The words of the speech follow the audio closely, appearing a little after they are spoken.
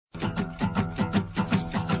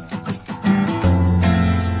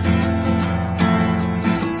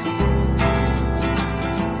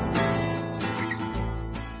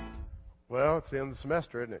it's the end of the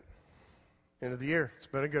semester, isn't it? End of the year. It's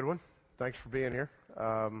been a good one. Thanks for being here.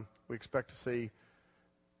 We expect to see,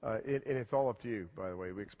 and it's all up to you, by the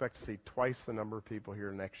way. We expect to see twice the number of people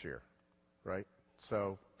here next year, right?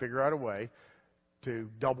 So figure out a way to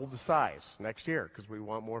double the size next year because we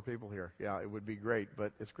want more people here. Yeah, it would be great,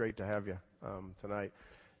 but it's great to have you tonight.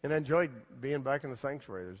 And I enjoyed being back in the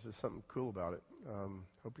sanctuary. There's just something cool about it.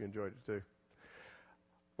 Hope you enjoyed it too.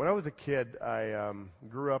 When I was a kid, I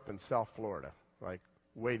grew up in South Florida, like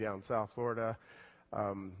way down South Florida,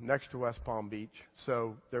 next to West Palm Beach.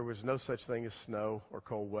 So there was no such thing as snow or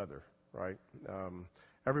cold weather, right?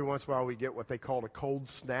 Every once in a while we get what they called a cold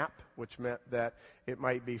snap, which meant that it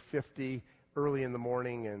might be 50 early in the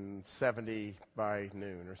morning and 70 by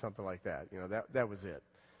noon or something like that. You know, that was it.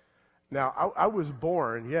 Now, I was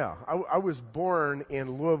born, I was born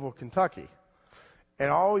in Louisville, Kentucky. And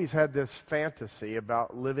I always had this fantasy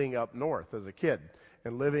about living up north as a kid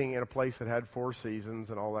and living in a place that had 4 seasons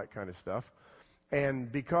and all that kind of stuff.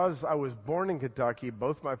 And because I was born in Kentucky,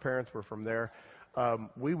 both my parents were from there,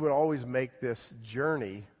 we would always make this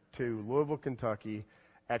journey to Louisville, Kentucky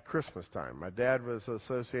at Christmas time. My dad was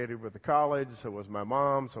associated with the college, so was my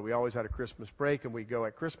mom, so we always had a Christmas break, and we'd go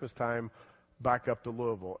at Christmas time back up to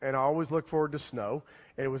Louisville. And I always looked forward to snow,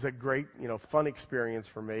 and it was a great, fun experience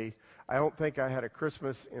for me. I don't think I had a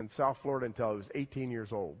Christmas in South Florida until I was 18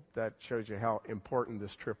 years old. That shows you how important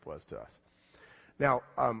this trip was to us. Now,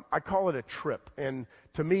 I call it a trip, and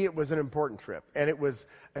to me it was an important trip, and it was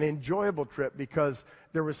an enjoyable trip because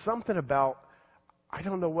there was something about, I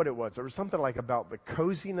don't know what it was, there was something like about the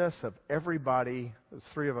coziness of everybody, there's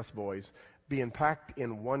 3 of us boys, being packed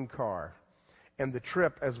in one car. And the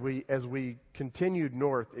trip, as we continued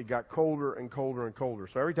north, it got colder and colder and colder.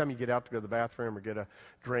 So every time you get out to go to the bathroom or get a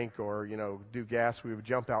drink or, do gas, we would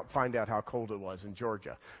jump out and find out how cold it was in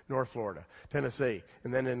Georgia, North Florida, Tennessee,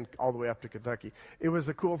 and then all the way up to Kentucky. It was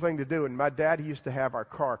a cool thing to do. And my dad used to have our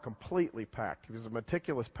car completely packed. He was a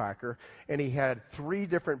meticulous packer, and he had 3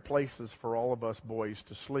 different places for all of us boys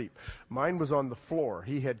to sleep. Mine was on the floor.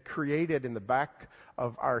 He had created in the back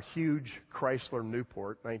of our huge Chrysler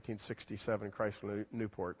Newport, 1967 Chrysler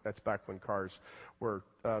Newport. That's back when cars were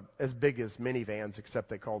as big as minivans, except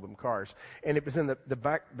they called them cars. And it was in the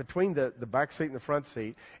back, between the back seat and the front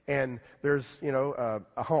seat. And there's, a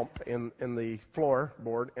hump in the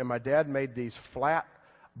floorboard. And my dad made these flat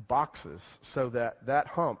boxes so that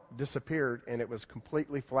hump disappeared and it was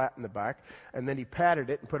completely flat in the back. And then he padded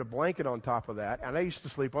it and put a blanket on top of that. And I used to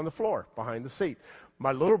sleep on the floor behind the seat.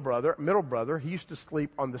 My middle brother, he used to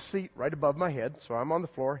sleep on the seat right above my head. So I'm on the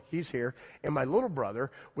floor, he's here. And my little brother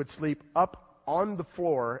would sleep up on the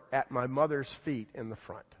floor at my mother's feet in the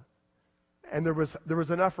front. And there was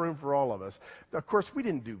enough room for all of us. Of course, we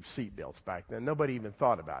didn't do seat belts back then. Nobody even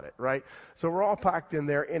thought about it, right? So we're all packed in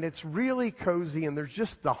there, and it's really cozy, and there's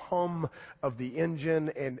just the hum of the engine,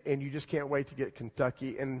 and you just can't wait to get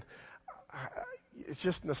Kentucky. And it's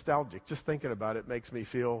just nostalgic. Just thinking about it makes me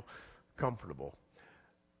feel comfortable.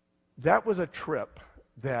 That was a trip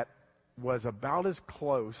that was about as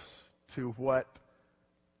close to what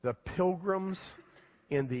the pilgrims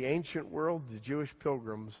in the ancient world, the Jewish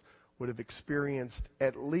pilgrims, would have experienced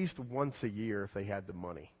at least once a year if they had the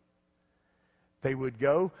money. They would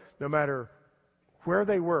go, no matter where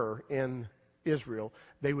they were in Israel,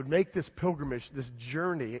 they would make this pilgrimage, this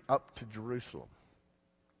journey up to Jerusalem.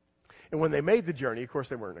 And when they made the journey, of course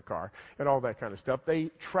they weren't in a car and all that kind of stuff, they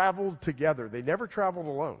traveled together. They never traveled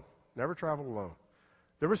alone. Never traveled alone.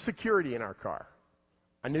 There was security in our car.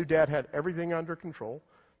 I knew Dad had everything under control.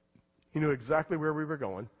 He knew exactly where we were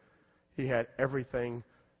going. He had everything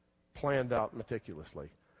planned out meticulously.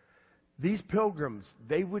 These pilgrims,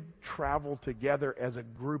 they would travel together as a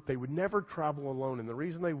group. They would never travel alone. And the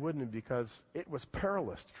reason they wouldn't is because it was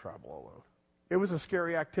perilous to travel alone. It was a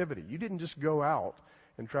scary activity. You didn't just go out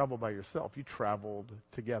and travel by yourself. You traveled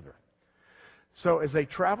together. So as they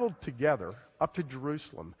traveled together up to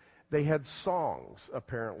Jerusalem, they had songs,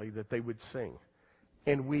 apparently, that they would sing.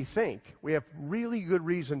 And we have really good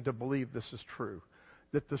reason to believe this is true,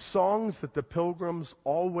 that the songs that the pilgrims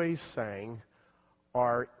always sang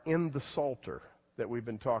are in the Psalter that we've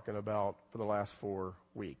been talking about for the last 4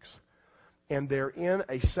 weeks. And they're in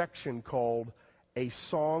a section called a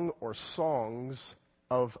song or songs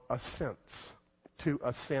of ascents, to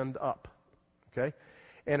ascend up. Okay?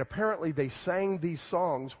 And apparently they sang these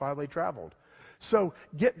songs while they traveled. So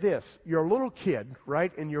get this, you're a little kid,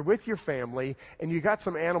 right, and you're with your family, and you got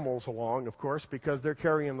some animals along, of course, because they're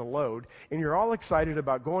carrying the load, and you're all excited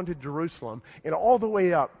about going to Jerusalem, and all the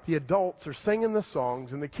way up, the adults are singing the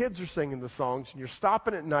songs, and the kids are singing the songs, and you're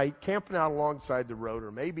stopping at night, camping out alongside the road,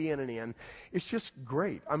 or maybe in an inn. It's just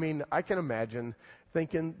great. I mean, I can imagine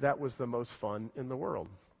thinking that was the most fun in the world.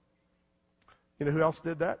 You know who else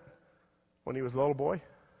did that when he was a little boy?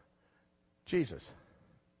 Jesus.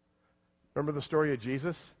 Remember the story of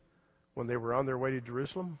Jesus when they were on their way to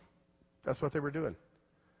Jerusalem? That's what they were doing.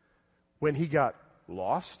 When he got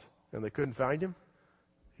lost and they couldn't find him,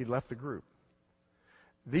 he left the group.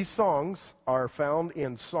 These songs are found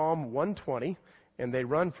in Psalm 120, and they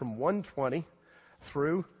run from 120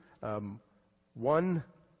 through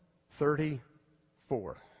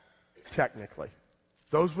 134, technically.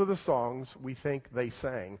 Those were the songs we think they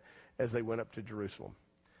sang as they went up to Jerusalem.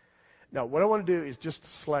 Now, what I want to do is just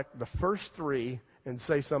select the first three and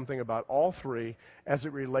say something about all three as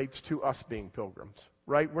it relates to us being pilgrims,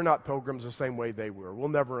 right? We're not pilgrims the same way they were. We'll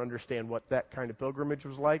never understand what that kind of pilgrimage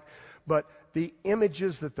was like, but the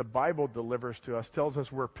images that the Bible delivers to us tells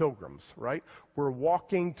us we're pilgrims, right? We're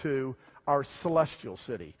walking to our celestial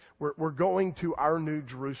city. We're going to our new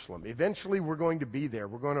Jerusalem. Eventually, we're going to be there.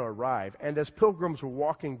 We're going to arrive. And as pilgrims, we're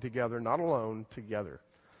walking together, not alone, together.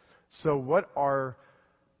 So what are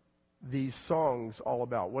these songs all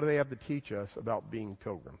about? What do they have to teach us about being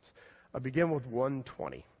pilgrims? I begin with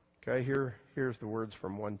 120. Okay, here's the words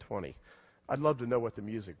from 120. I'd love to know what the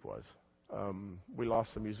music was. We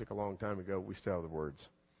lost the music a long time ago. We still have the words.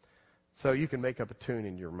 So you can make up a tune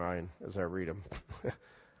in your mind as I read them.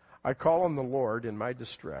 I call on the Lord in my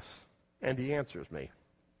distress, and he answers me.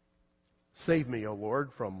 Save me, O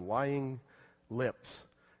Lord, from lying lips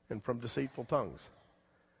and from deceitful tongues.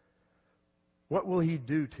 What will he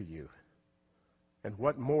do to you? And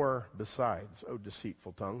what more besides, O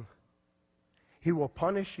deceitful tongue? He will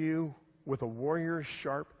punish you with a warrior's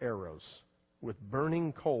sharp arrows, with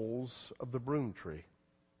burning coals of the broom tree.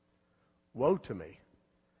 Woe to me,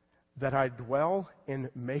 that I dwell in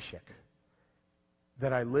Meshech,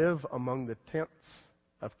 that I live among the tents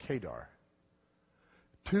of Kedar.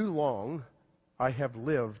 Too long I have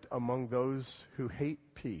lived among those who hate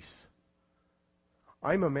peace.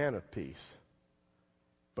 I'm a man of peace.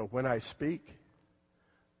 But when I speak,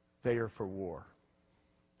 they are for war.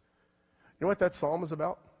 You know what that psalm is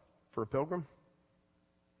about for a pilgrim?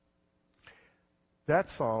 That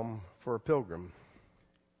psalm for a pilgrim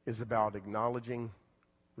is about acknowledging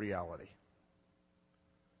reality.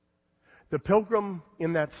 The pilgrim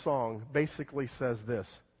in that song basically says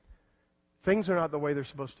this: things are not the way they're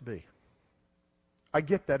supposed to be. I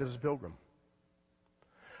get that as a pilgrim.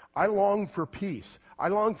 I long for peace. I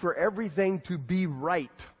long for everything to be right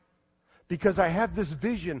because I have this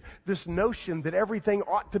vision, this notion that everything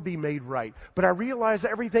ought to be made right. But I realize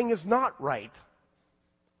everything is not right.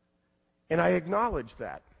 And I acknowledge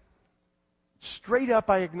that. Straight up,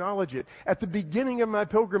 I acknowledge it. At the beginning of my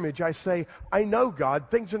pilgrimage, I say, I know,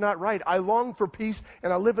 God, things are not right. I long for peace,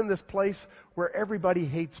 and I live in this place where everybody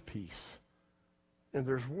hates peace. And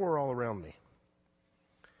there's war all around me.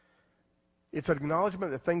 It's an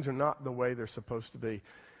acknowledgement that things are not the way they're supposed to be.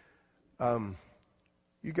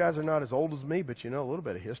 You guys are not as old as me, but you know a little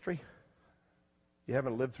bit of history. You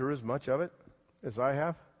haven't lived through as much of it as I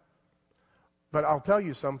have. But I'll tell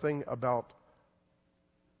you something about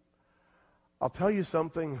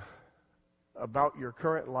your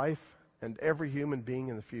current life and every human being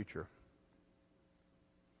in the future.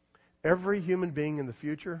 Every human being in the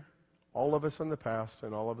future, all of us in the past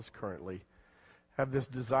and all of us currently, have this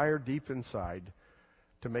desire deep inside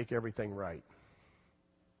to make everything right.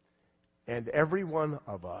 And every one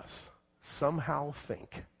of us somehow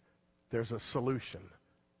think there's a solution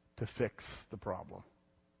to fix the problem.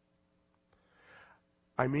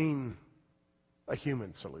 I mean, a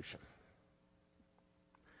human solution.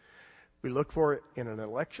 We look for it in an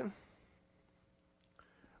election.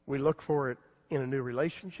 We look for it in a new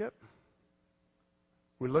relationship.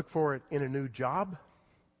 We look for it in a new job.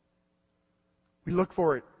 We look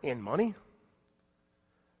for it in money.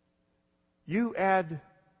 You add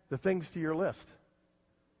the things to your list.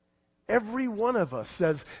 Every one of us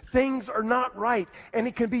says things are not right and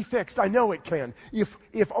it can be fixed. I know it can.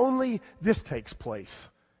 If only this takes place,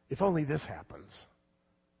 if only this happens,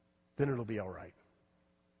 then it'll be all right.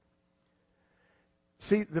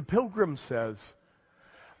 See, the pilgrim says,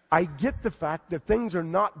 I get the fact that things are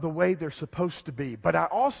not the way they're supposed to be, but I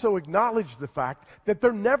also acknowledge the fact that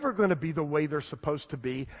they're never going to be the way they're supposed to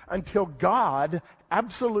be until God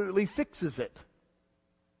absolutely fixes it.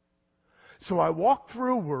 So I walk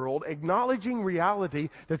through a world acknowledging reality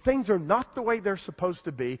that things are not the way they're supposed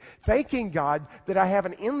to be, thanking God that I have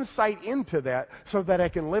an insight into that so that I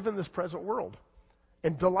can live in this present world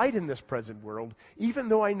and delight in this present world, even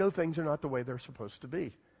though I know things are not the way they're supposed to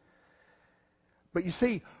be. But you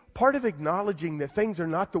see, part of acknowledging that things are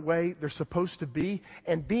not the way they're supposed to be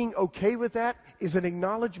and being okay with that is an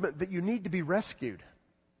acknowledgement that you need to be rescued.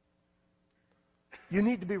 You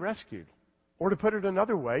need to be rescued. Or to put it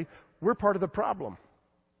another way, we're part of the problem.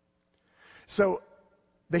 So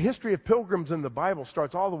the history of pilgrims in the Bible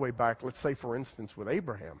starts all the way back, let's say, for instance, with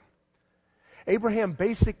Abraham. Abraham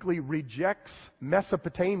basically rejects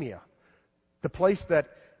Mesopotamia, the place that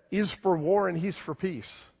is for war and he's for peace.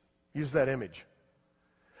 Use that image.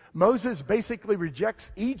 Moses basically rejects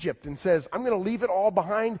Egypt and says, I'm going to leave it all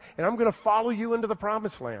behind and I'm going to follow you into the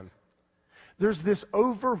promised land. There's this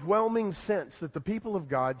overwhelming sense that the people of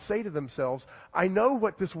God say to themselves, I know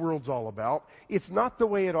what this world's all about. It's not the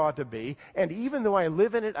way it ought to be. And even though I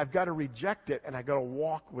live in it, I've got to reject it and I've got to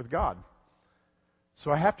walk with God.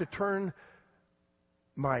 So I have to turn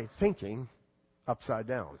my thinking upside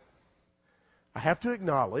down. I have to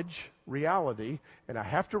acknowledge reality, and I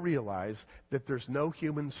have to realize that there's no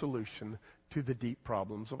human solution to the deep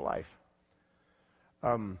problems of life.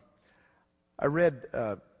 I read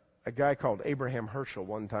a guy called Abraham Herschel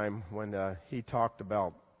one time when he talked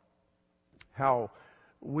about how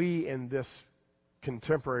we in this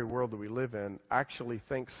contemporary world that we live in actually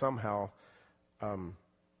think somehow that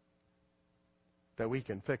we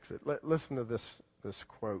can fix it. Listen to this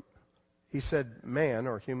quote. He said, man,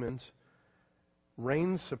 or humans,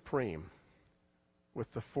 reigns supreme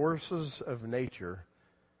with the forces of nature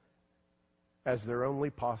as their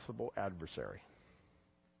only possible adversary.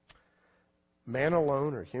 Man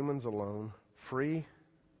alone, or humans alone, free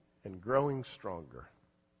and growing stronger.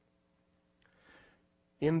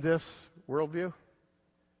 In this worldview,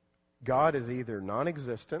 God is either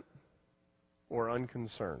non-existent or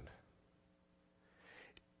unconcerned.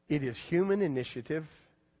 It is human initiative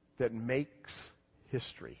that makes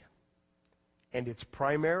history. And it's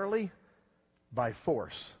primarily by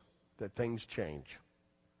force that things change.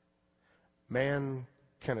 Man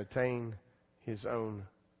can attain his own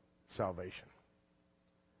salvation.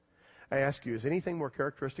 I ask you, is anything more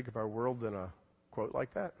characteristic of our world than a quote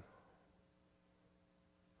like that?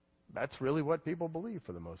 That's really what people believe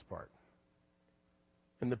for the most part.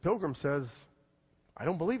 And the Pilgrim says, I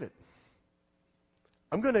don't believe it.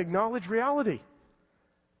 I'm going to acknowledge reality.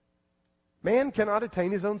 Man cannot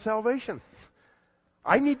attain his own salvation.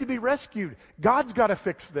 I need to be rescued. God's got to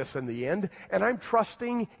fix this in the end, and I'm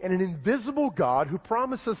trusting in an invisible God who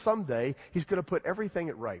promises someday he's going to put everything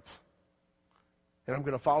at rights. And I'm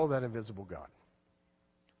going to follow that invisible God.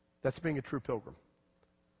 That's being a true pilgrim,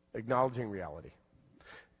 acknowledging reality.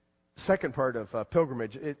 Second part of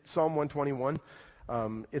pilgrimage, Psalm 121,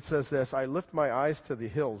 it says this, I lift my eyes to the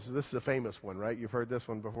hills. This is a famous one, right? You've heard this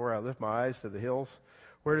one before. I lift my eyes to the hills.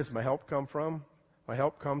 Where does my help come from? My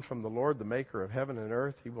help comes from the Lord, the maker of heaven and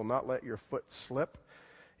earth. He will not let your foot slip.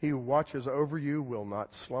 He who watches over you will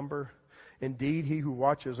not slumber. Indeed, he who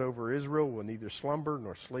watches over Israel will neither slumber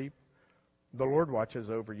nor sleep. The Lord watches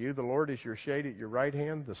over you. The Lord is your shade at your right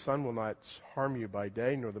hand. The sun will not harm you by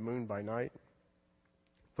day, nor the moon by night.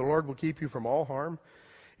 The Lord will keep you from all harm.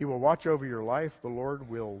 He will watch over your life. The Lord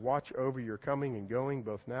will watch over your coming and going,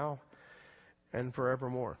 both now and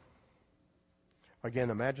forevermore. Again,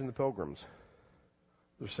 imagine the pilgrims.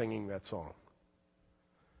 They're singing that song.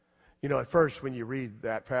 You know, at first, when you read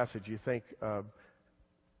that passage, you think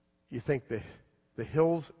the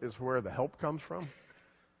hills is where the help comes from.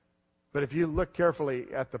 But if you look carefully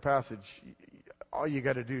at the passage, all you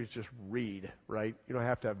got to do is just read, right? You don't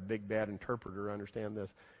have to have a big, bad interpreter to understand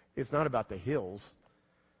this. It's not about the hills.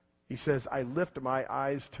 He says, I lift my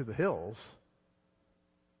eyes to the hills.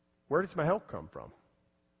 Where does my help come from?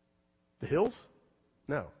 The hills?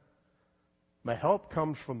 No. My help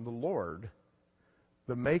comes from the Lord,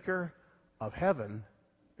 the maker of heaven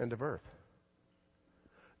and of earth.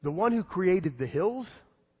 The one who created the hills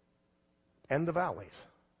and the valleys.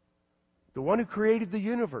 The one who created the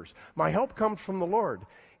universe. My help comes from the Lord.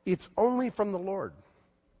 It's only from the Lord.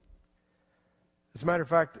 As a matter of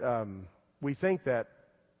fact, we think that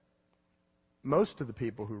most of the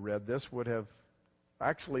people who read this would have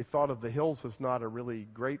actually thought of the hills as not a really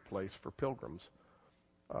great place for pilgrims.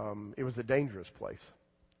 It was a dangerous place.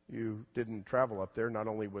 You didn't travel up there. Not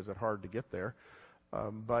only was it hard to get there,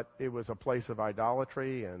 but it was a place of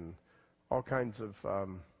idolatry and all kinds of,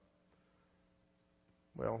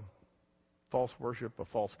 false worship of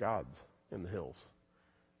false gods in the hills.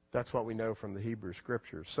 That's what we know from the Hebrew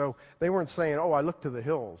Scriptures. So they weren't saying, oh, I look to the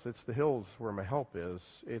hills. It's the hills where my help is.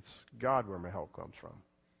 It's God where my help comes from.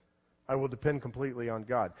 I will depend completely on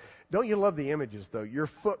God. Don't you love the images, though? Your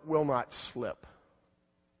foot will not slip.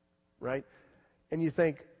 Right? And you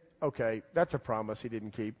think, okay, that's a promise he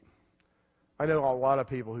didn't keep. I know a lot of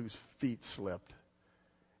people whose feet slipped.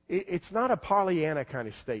 It's not a Pollyanna kind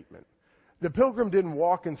of statement. The pilgrim didn't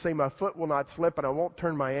walk and say, my foot will not slip and I won't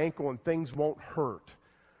turn my ankle and things won't hurt.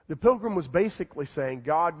 The pilgrim was basically saying,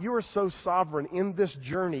 God, you are so sovereign in this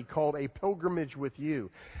journey called a pilgrimage with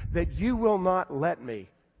you that you will not let me.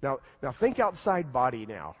 Now think outside body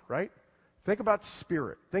now, right? Think about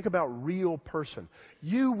spirit. Think about real person.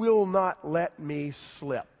 You will not let me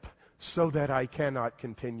slip so that I cannot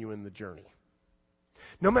continue in the journey.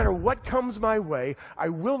 No matter what comes my way, I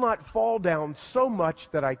will not fall down so much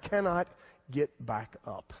that I cannot get back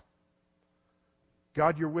up.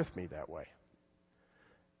 God, you're with me that way.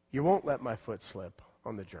 You won't let my foot slip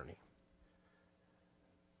on the journey.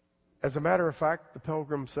 As a matter of fact, the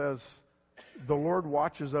pilgrim says, the Lord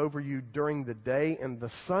watches over you during the day, and the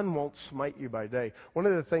sun won't smite you by day. One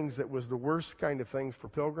of the things that was the worst kind of things for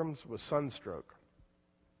pilgrims was sunstroke,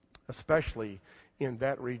 especially in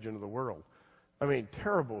that region of the world. I mean,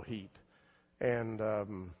 terrible heat, and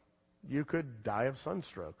you could die of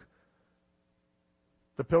sunstroke.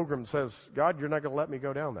 The pilgrim says, God, you're not going to let me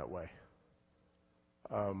go down that way.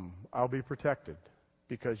 I'll be protected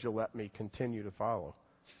because you'll let me continue to follow.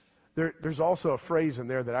 There's also a phrase in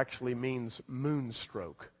there that actually means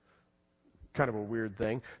moonstroke. Kind of a weird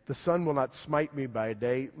thing. The sun will not smite me by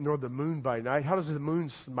day, nor the moon by night. How does the moon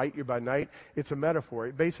smite you by night? It's a metaphor.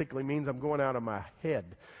 It basically means I'm going out of my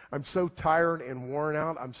head. I'm so tired and worn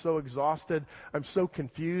out. I'm so exhausted. I'm so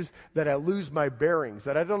confused that I lose my bearings,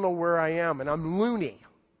 that I don't know where I am, and I'm loony,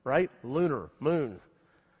 right? Lunar, moon.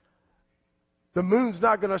 The moon's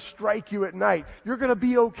not going to strike you at night. You're going to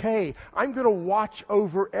be okay. I'm going to watch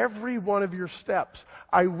over every one of your steps.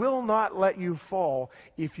 I will not let you fall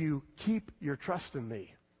if you keep your trust in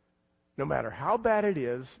me. No matter how bad it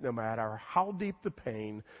is, no matter how deep the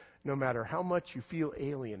pain, no matter how much you feel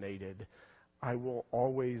alienated, I will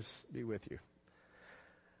always be with you.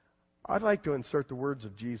 I'd like to insert the words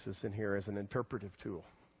of Jesus in here as an interpretive tool.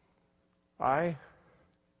 I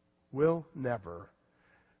will never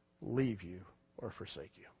leave you or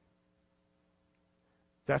forsake you.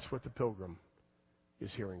 That's what the pilgrim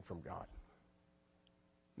is hearing from God.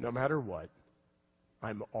 No matter what,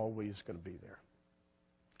 I'm always going to be there.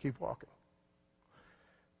 Keep walking.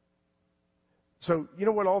 So, you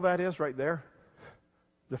know what all that is right there?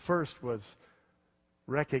 The first was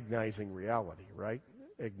recognizing reality, right?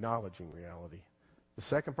 Acknowledging reality. The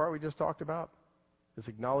second part we just talked about is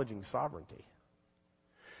acknowledging sovereignty.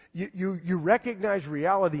 You recognize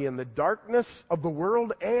reality in the darkness of the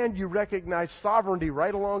world, and you recognize sovereignty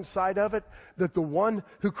right alongside of it, that the one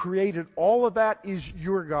who created all of that is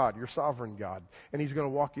your God, your sovereign God, and he's going to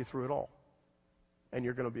walk you through it all, and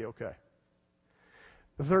you're going to be okay.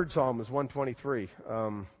 The third psalm is 123.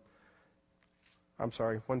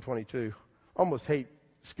 122. Almost hate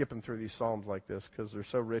skipping through these psalms like this because they're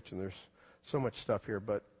so rich and there's so much stuff here,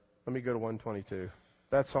 but let me go to 122.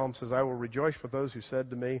 That psalm says, I will rejoice with those who said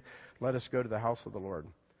to me, let us go to the house of the Lord.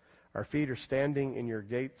 Our feet are standing in your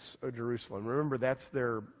gates, O Jerusalem. Remember, that's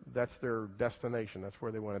their destination. That's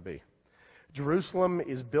where they want to be. Jerusalem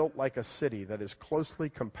is built like a city that is closely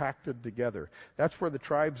compacted together. That's where the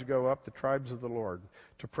tribes go up, the tribes of the Lord,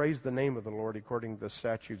 to praise the name of the Lord according to the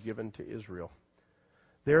statute given to Israel.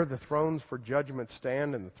 There the thrones for judgment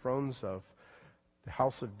stand, and the thrones of the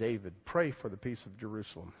house of David. Pray for the peace of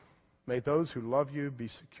Jerusalem. May those who love you be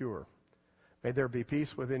secure. May there be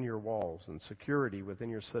peace within your walls and security within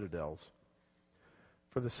your citadels.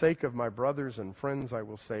 For the sake of my brothers and friends, I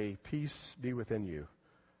will say, peace be within you.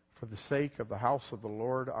 For the sake of the house of the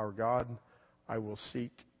Lord our God, I will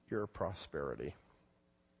seek your prosperity.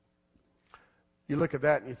 You look at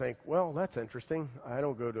that and you think, well, that's interesting. I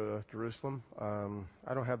don't go to Jerusalem.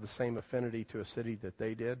 I don't have the same affinity to a city that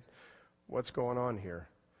they did. What's going on here?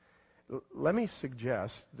 Let me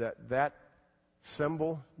suggest that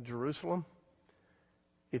symbol, Jerusalem,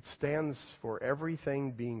 it stands for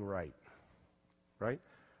everything being right?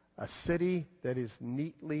 A city that is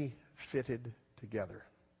neatly fitted together.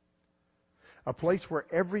 A place where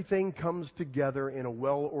everything comes together in a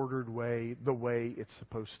well-ordered way, the way it's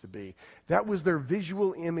supposed to be. That was their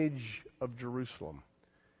visual image of Jerusalem.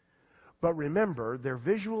 But remember, their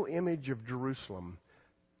visual image of Jerusalem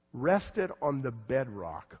rested on the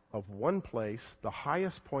bedrock of one place, the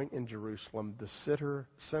highest point in Jerusalem, the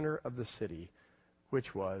center of the city,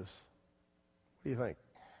 which was, what do you think?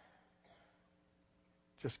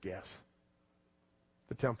 Just guess.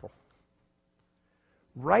 The temple.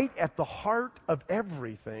 Right at the heart of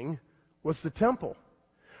everything was the temple.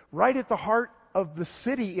 Right at the heart of the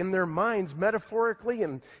city in their minds, metaphorically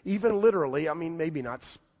and even literally. I mean, maybe not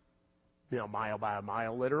mile by a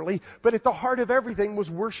mile literally, but at the heart of everything was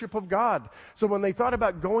worship of God. So when they thought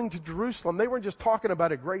about going to Jerusalem, they weren't just talking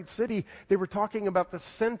about a great city, they were talking about the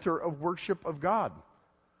center of worship of God.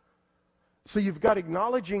 So you've got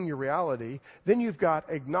acknowledging your reality, then you've got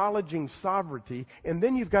acknowledging sovereignty, and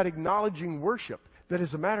then you've got acknowledging worship. That,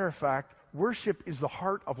 as a matter of fact, worship is the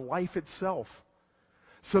heart of life itself.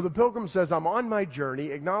 So the pilgrim says, I'm on my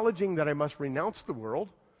journey, acknowledging that I must renounce the world.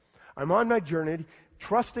 I'm on my journey,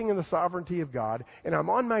 trusting in the sovereignty of God, and I'm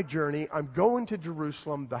on my journey. I'm going to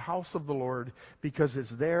Jerusalem, the house of the Lord, because it's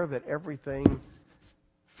there that everything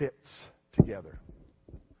fits together.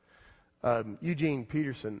 Eugene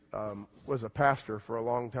Peterson was a pastor for a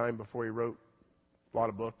long time before he wrote a lot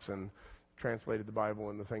of books and translated the Bible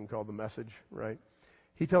in the thing called The Message, right?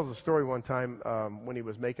 He tells a story one time when he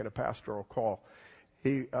was making a pastoral call.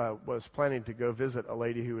 He was planning to go visit a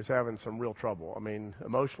lady who was having some real trouble. I mean,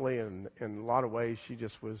 emotionally and in a lot of ways, she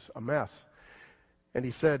just was a mess. And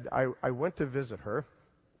he said, I went to visit her,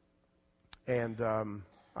 and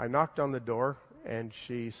I knocked on the door, and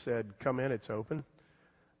she said, come in, it's open.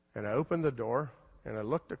 And I opened the door, and I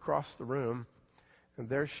looked across the room, and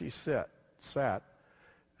there she sat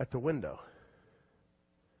at the window.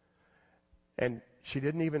 And she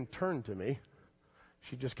didn't even turn to me.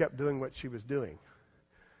 She just kept doing what she was doing.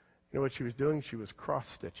 You know what she was doing? She was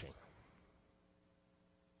cross-stitching.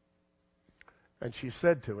 And she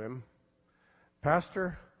said to him,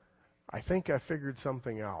 Pastor, I think I figured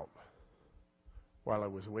something out while I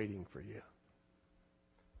was waiting for you.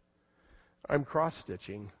 I'm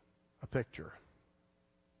cross-stitching a picture.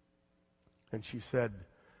 And she said,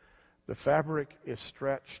 the fabric is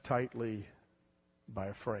stretched tightly by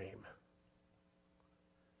a frame.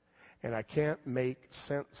 And I can't make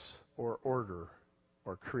sense or order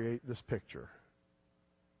or create this picture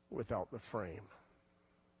without the frame.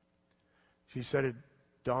 She said, it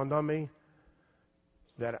dawned on me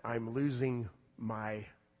that I'm losing my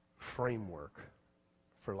framework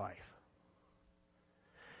for life.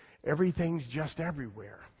 Everything's just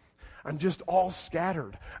everywhere. I'm just all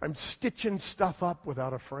scattered. I'm stitching stuff up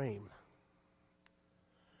without a frame.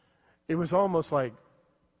 It was almost like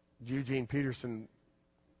Eugene Peterson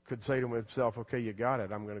could say to himself, okay, you got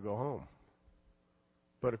it, I'm going to go home.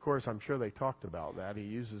 But of course, I'm sure they talked about that. He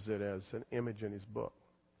uses it as an image in his book.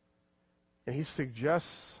 And he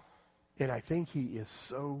suggests, and I think he is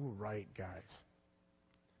so right, guys.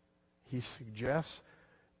 He suggests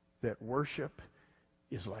that worship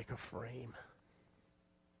is like a frame.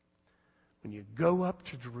 When you go up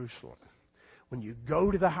to Jerusalem, when you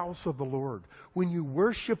go to the house of the Lord, when you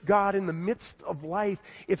worship God in the midst of life,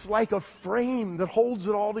 it's like a frame that holds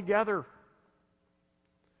it all together.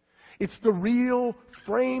 It's the real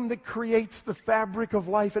frame that creates the fabric of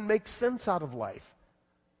life and makes sense out of life.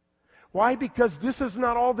 Why? Because this is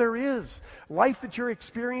not all there is. Life that you're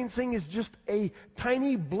experiencing is just a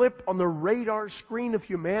tiny blip on the radar screen of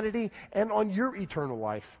humanity and on your eternal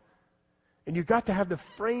life. And you've got to have the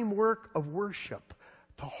framework of worship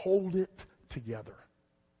to hold it together.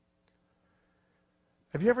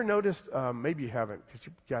 Have you ever noticed, maybe you haven't, because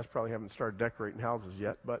you guys probably haven't started decorating houses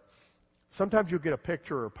yet, but sometimes you'll get a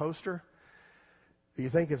picture or a poster that you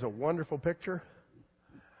think is a wonderful picture.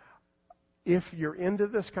 If you're into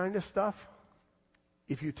this kind of stuff,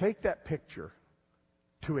 if you take that picture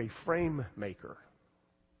to a frame maker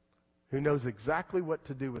who knows exactly what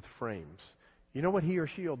to do with frames, you know what he or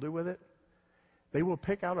she will do with it? They will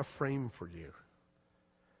pick out a frame for you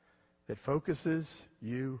that focuses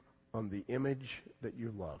you on the image that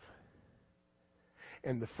you love.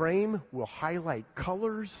 And the frame will highlight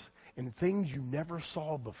colors and things you never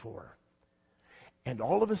saw before. And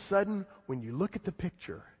all of a sudden, when you look at the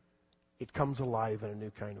picture, it comes alive in a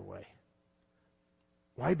new kind of way.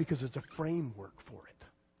 Why? Because it's a framework for it.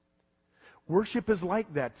 Worship is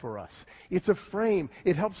like that for us. It's a frame.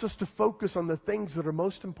 It helps us to focus on the things that are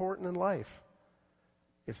most important in life.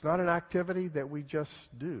 It's not an activity that we just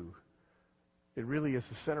do. It really is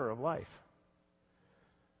the center of life.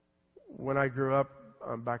 When I grew up,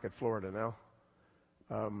 I'm back at Florida now,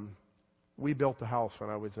 we built a house when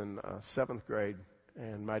I was in 7th grade,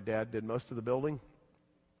 and my dad did most of the building.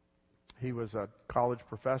 He was a college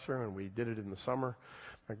professor, and we did it in the summer.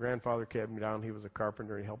 My grandfather came down. He was a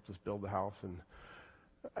carpenter. He helped us build the house. And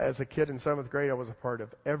as a kid in 7th grade, I was a part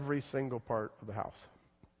of every single part of the house.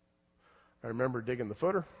 I remember digging the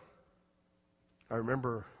footer. I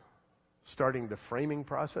remember starting the framing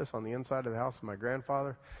process on the inside of the house of my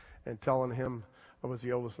grandfather and telling him, I was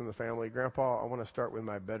the oldest in the family, Grandpa, I want to start with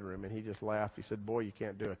my bedroom. And he just laughed. He said, boy, you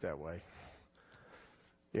can't do it that way.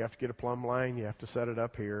 You have to get a plumb line. You have to set it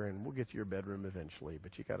up here, and we'll get to your bedroom eventually.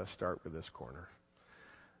 But you got to start with this corner.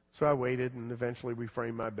 So I waited, and eventually we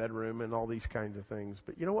framed my bedroom and all these kinds of things.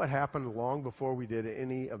 But you know what happened long before we did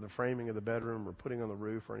any of the framing of the bedroom or putting on the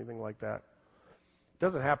roof or anything like that? It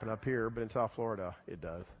doesn't happen up here, but in South Florida it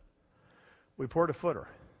does. We poured a footer.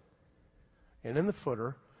 And in the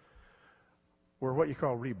footer were what you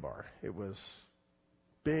call rebar. It was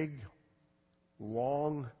big,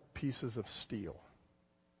 long pieces of steel.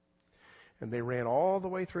 And they ran all the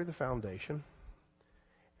way through the foundation,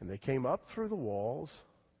 and they came up through the walls,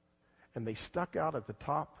 and they stuck out at the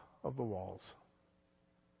top of the walls.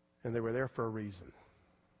 And they were there for a reason.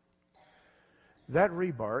 That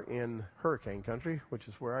rebar in hurricane country, which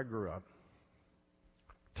is where I grew up,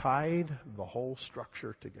 tied the whole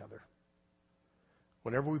structure together.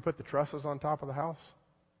 Whenever we put the trusses on top of the house,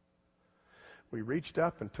 we reached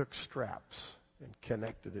up and took straps and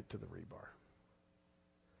connected it to the rebar.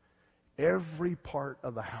 Every part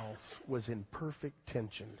of the house was in perfect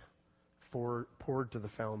tension, poured to the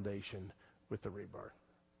foundation with the rebar.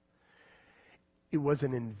 It was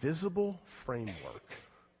an invisible framework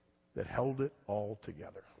that held it all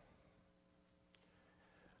together.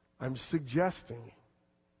 I'm suggesting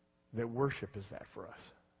that worship is that for us.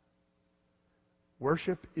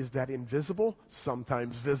 Worship is that invisible,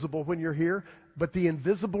 sometimes visible when you're here, but the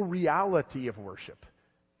invisible reality of worship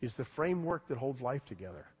is the framework that holds life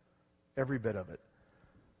together. Every bit of it.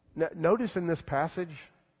 Now, notice in this passage,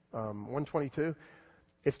 122,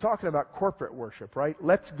 it's talking about corporate worship, right?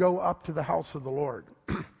 Let's go up to the house of the Lord.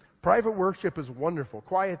 Private worship is wonderful.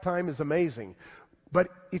 Quiet time is amazing. But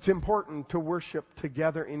it's important to worship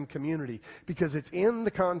together in community because it's in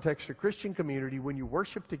the context of Christian community when you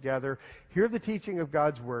worship together, hear the teaching of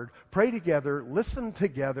God's Word, pray together, listen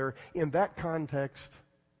together. In that context,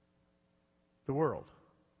 the world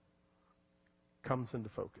comes into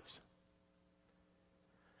focus.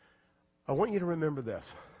 I want you to remember this.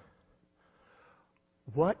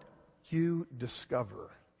 What you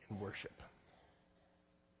discover in worship,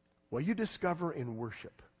 what you discover in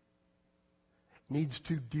worship needs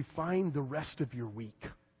to define the rest of your week.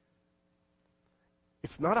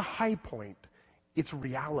 It's not a high point, it's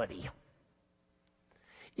reality.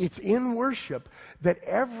 It's in worship that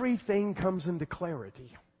everything comes into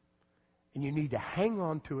clarity. And you need to hang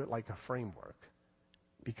on to it like a framework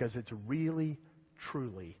because it's really,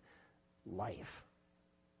 truly life,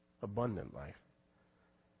 abundant life.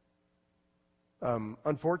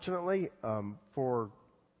 Unfortunately, for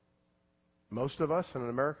most of us in an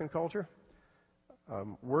American culture,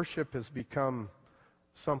 worship has become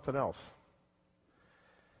something else.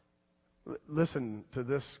 Listen to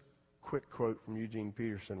this quick quote from Eugene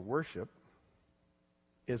Peterson. Worship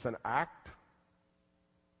is an act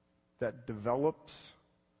that develops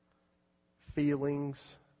feelings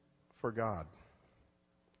for God.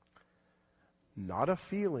 Not a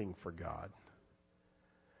feeling for God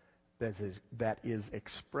that is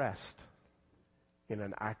expressed in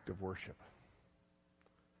an act of worship.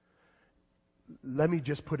 Let me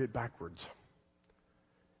just put it backwards.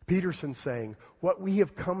 Peterson's saying, what we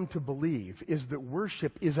have come to believe is that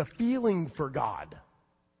worship is a feeling for God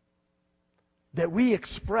that we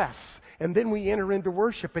express, and then we enter into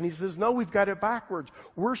worship. And he says, no, we've got it backwards.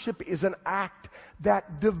 Worship is an act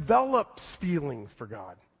that develops feeling for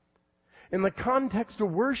God. In the context of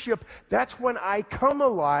worship, that's when I come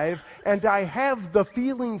alive and I have the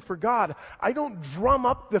feeling for God. I don't drum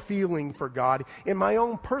up the feeling for God in my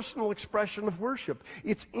own personal expression of worship.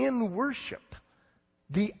 It's in worship,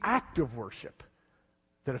 the act of worship,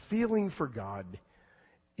 that a feeling for God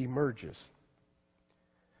emerges.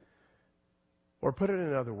 Or put it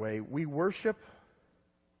another way, we worship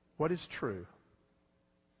what is true,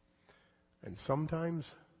 and sometimes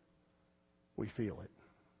we feel it.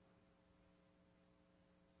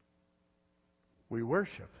 We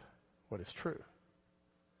worship what is true,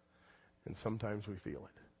 and sometimes we feel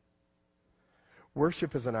it.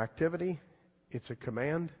 Worship is an activity. It's a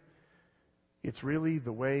command. It's really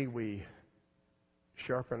the way we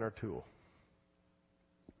sharpen our tool,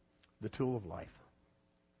 the tool of life.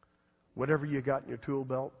 Whatever you got in your tool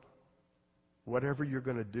belt, whatever you're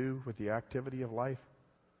going to do with the activity of life,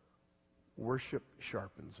 worship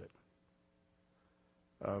sharpens it.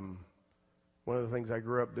 One of the things I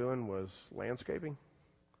grew up doing was landscaping.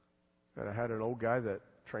 And I had an old guy that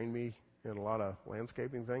trained me in a lot of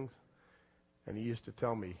landscaping things. And he used to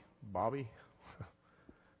tell me, Bobby,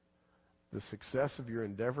 the success of your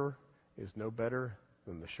endeavor is no better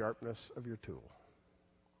than the sharpness of your tool.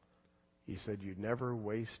 He said you never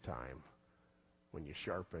waste time when you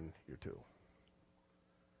sharpen your tool.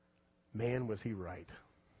 Man, was he right.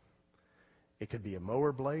 It could be a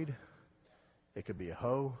mower blade. It could be a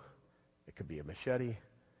hoe. It could be a machete.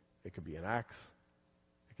 It could be an axe.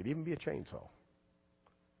 It could even be a chainsaw.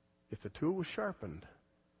 If the tool was sharpened,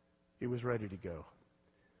 it was ready to go.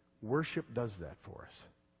 Worship does that for us.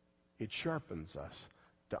 It sharpens us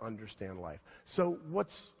to understand life. So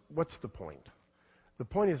what's the point? The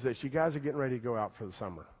point is this. You guys are getting ready to go out for the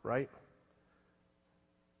summer, right?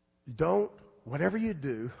 Whatever you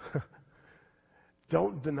do,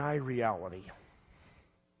 don't deny reality.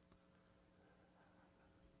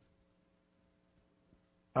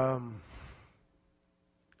 Own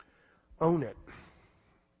it.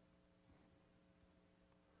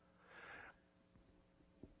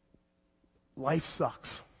 Life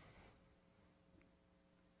sucks.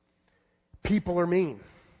 People are mean.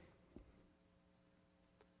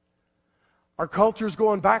 Our culture's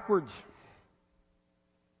going backwards.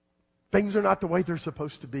 Things are not the way they're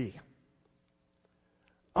supposed to be.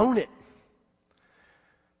 Own it.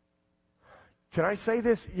 Can I say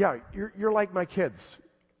this? Yeah, you're like my kids.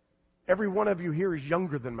 Every one of you here is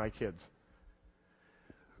younger than my kids.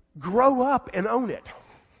 Grow up and own it.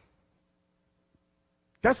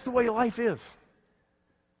 That's the way life is.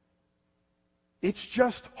 It's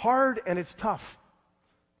just hard and it's tough.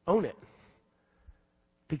 Own it.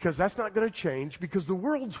 Because that's not going to change, because the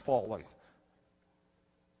world's fallen.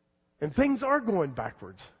 And things are going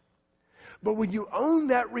backwards. But when you own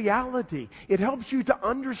that reality, it helps you to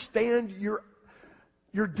understand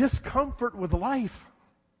your discomfort with life.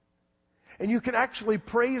 And you can actually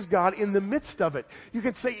praise God in the midst of it. You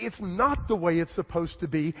can say, it's not the way it's supposed to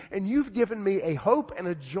be, and you've given me a hope and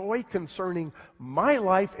a joy concerning my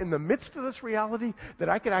life in the midst of this reality, that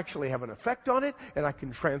I can actually have an effect on it, and I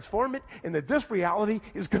can transform it, and that this reality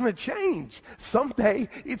is going to change. Someday,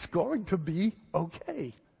 it's going to be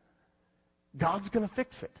okay. God's going to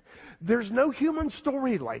fix it. There's no human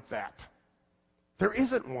story like that. There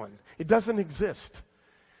isn't one. It doesn't exist.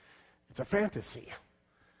 It's a fantasy.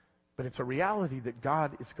 But it's a reality that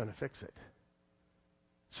God is going to fix it.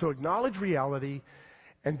 So acknowledge reality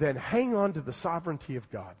and then hang on to the sovereignty of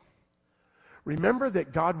God. Remember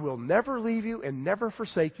that God will never leave you and never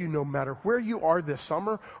forsake you, no matter where you are this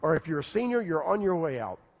summer, or if you're a senior, you're on your way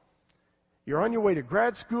out. You're on your way to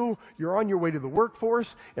grad school, you're on your way to the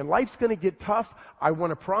workforce, and life's going to get tough. I want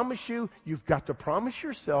to promise you, you've got to promise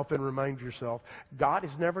yourself and remind yourself, God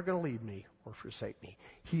is never going to leave me or forsake me.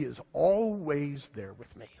 He is always there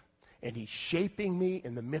with me. And He's shaping me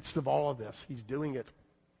in the midst of all of this. He's doing it.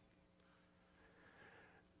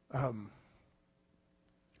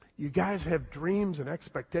 You guys have dreams and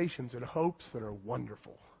expectations and hopes that are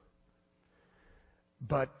wonderful.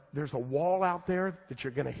 But there's a wall out there that you're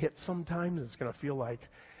going to hit sometimes. It's going to feel like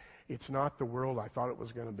it's not the world I thought it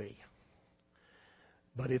was going to be.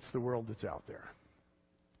 But it's the world that's out there.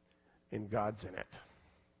 And God's in it.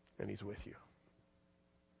 And He's with you.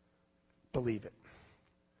 Believe it.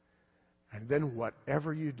 And then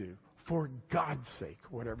whatever you do, for God's sake,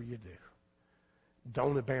 whatever you do,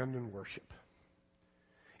 don't abandon worship.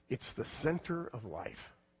 It's the center of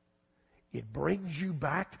life. It brings you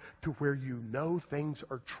back to where you know things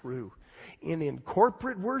are true. And in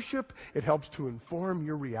corporate worship, it helps to inform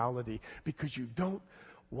your reality, because you don't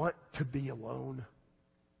want to be alone.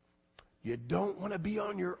 You don't want to be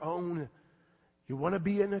on your own. You want to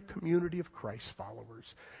be in a community of Christ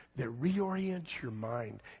followers that reorients your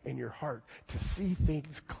mind and your heart to see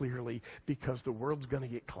things clearly, because the world's going to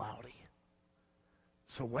get cloudy.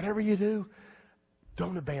 So whatever you do,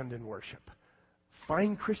 don't abandon worship.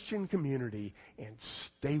 Find Christian community and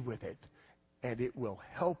stay with it, and it will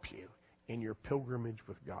help you in your pilgrimage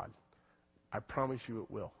with God. I promise you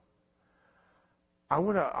it will. I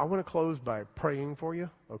want to close by praying for you,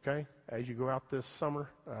 okay, as you go out this summer.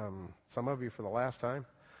 Some of you for the last time,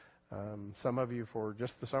 some of you for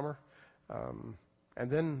just the summer. And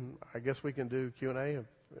then I guess we can do Q&A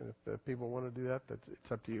if people want to do that.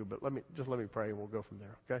 It's up to you. But let me pray and we'll go from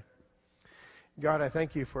there, okay? God, I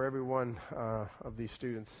thank you for every one of these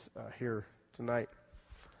students here tonight.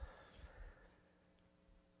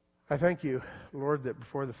 I thank you, Lord, that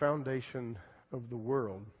before the foundation of the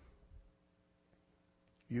world,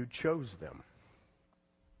 you chose them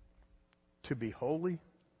to be holy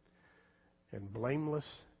and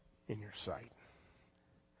blameless in your sight.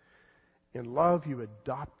 In love, you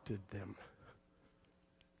adopted them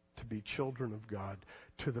to be children of God,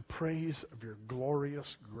 to the praise of your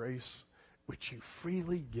glorious grace, which you've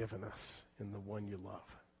freely given us in the one you love.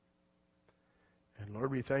 And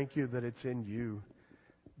Lord, we thank you that it's in you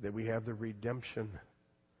that we have the redemption,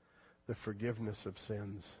 the forgiveness of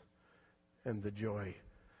sins, and the joy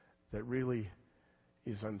that really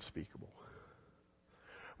is unspeakable.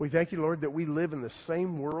 We thank you, Lord, that we live in the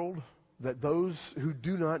same world that those who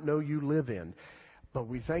do not know you live in. But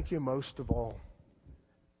we thank you most of all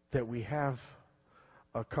that we have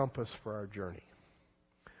a compass for our journey.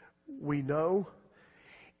 We know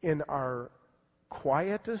in our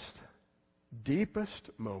quietest, deepest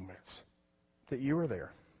moments that you are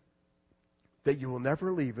there, that you will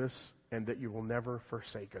never leave us, and that you will never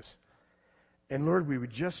forsake us. And Lord, we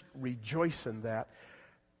would just rejoice in that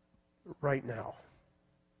right now.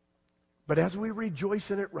 But as we rejoice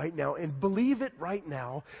in it right now and believe it right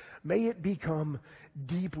now, may it become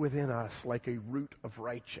deep within us like a root of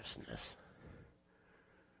righteousness,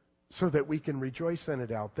 so that we can rejoice in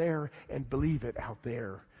it out there and believe it out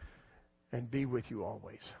there and be with you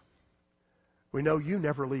always. We know you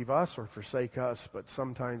never leave us or forsake us, but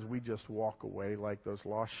sometimes we just walk away like those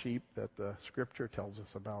lost sheep that the Scripture tells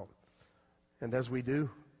us about. And as we do,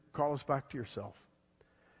 call us back to yourself.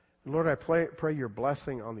 And Lord, I pray your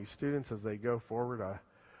blessing on these students as they go forward. I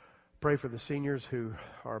pray for the seniors who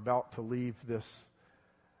are about to leave this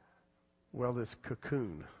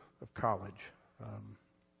cocoon of college,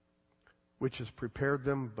 which has prepared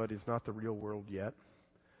them but is not the real world yet.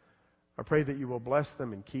 I pray that you will bless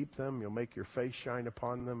them and keep them. You'll make your face shine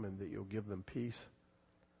upon them and that you'll give them peace.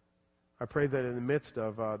 I pray that in the midst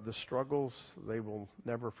of the struggles, they will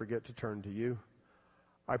never forget to turn to you.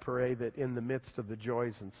 I pray that in the midst of the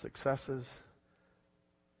joys and successes,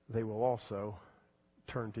 they will also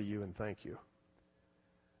turn to you and thank you.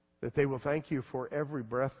 That they will thank you for every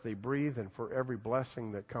breath they breathe and for every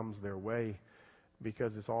blessing that comes their way,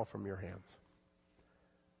 because it's all from your hands.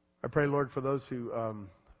 I pray, Lord, for those who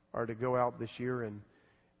are to go out this year and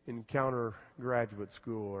encounter graduate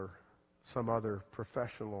school or some other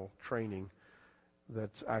professional training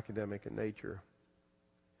that's academic in nature.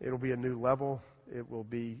 It'll be a new level. It will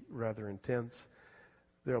be rather intense.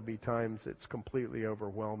 There'll be times it's completely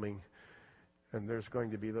overwhelming. And there's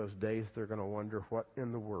going to be those days they're going to wonder, what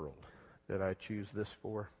in the world did I choose this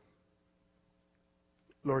for?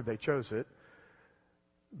 Lord, they chose it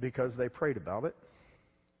because they prayed about it,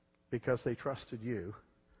 because they trusted you.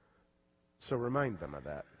 So remind them of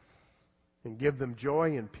that. And give them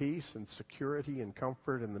joy and peace and security and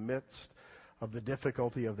comfort in the midst of the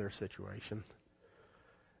difficulty of their situation.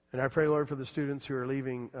 And I pray, Lord, for the students who are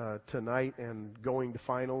leaving tonight and going to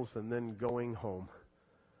finals and then going home.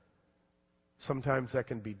 Sometimes that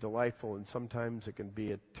can be delightful, and sometimes it can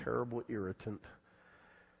be a terrible irritant.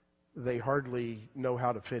 They hardly know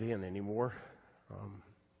how to fit in anymore.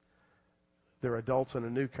 They're adults in a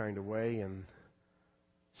new kind of way, and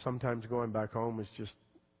sometimes going back home is just,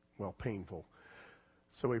 painful.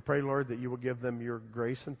 So we pray, Lord, that you will give them your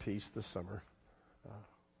grace and peace this summer.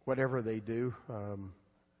 Whatever they do,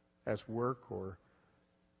 as work or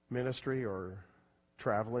ministry or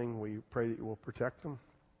traveling, we pray that you will protect them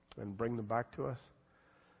and bring them back to us.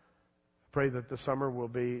 Pray that the summer will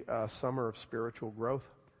be a summer of spiritual growth,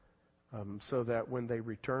 so that when they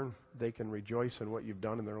return, they can rejoice in what you've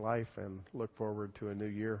done in their life and look forward to a new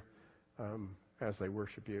year as they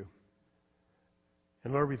worship you.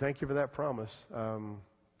 And Lord, we thank you for that promise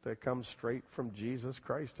that comes straight from Jesus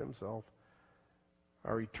Christ himself,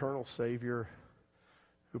 our eternal Savior,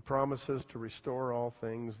 who promises to restore all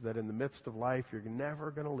things, that in the midst of life you're never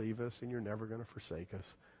going to leave us and you're never going to forsake us.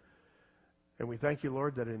 And we thank you,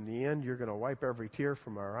 Lord, that in the end you're going to wipe every tear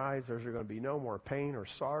from our eyes. There's going to be no more pain or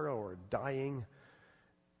sorrow or dying,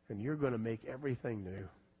 and you're going to make everything new.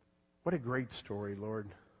 What a great story, Lord.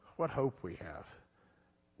 What hope we have.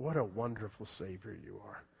 What a wonderful Savior you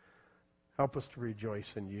are. Help us to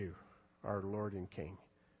rejoice in you, our Lord and King.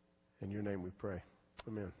 In your name we pray.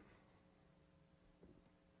 Amen.